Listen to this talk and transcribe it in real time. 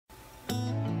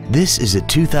This is a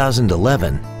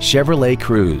 2011 Chevrolet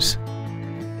Cruze.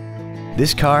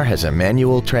 This car has a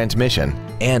manual transmission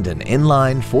and an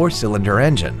inline four-cylinder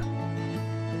engine.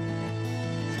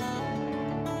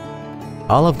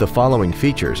 All of the following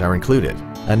features are included: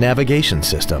 a navigation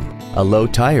system, a low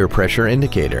tire pressure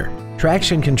indicator,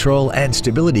 traction control and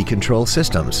stability control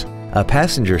systems, a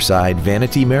passenger side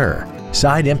vanity mirror,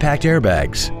 side impact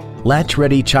airbags,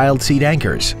 latch-ready child seat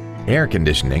anchors, air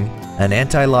conditioning, an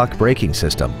anti-lock braking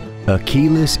system, a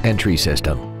keyless entry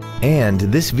system, and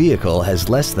this vehicle has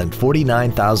less than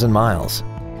 49,000 miles.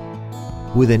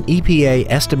 With an EPA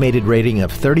estimated rating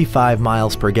of 35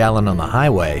 miles per gallon on the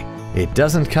highway, it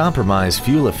doesn't compromise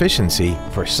fuel efficiency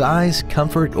for size,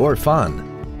 comfort, or fun.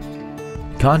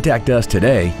 Contact us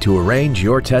today to arrange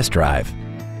your test drive.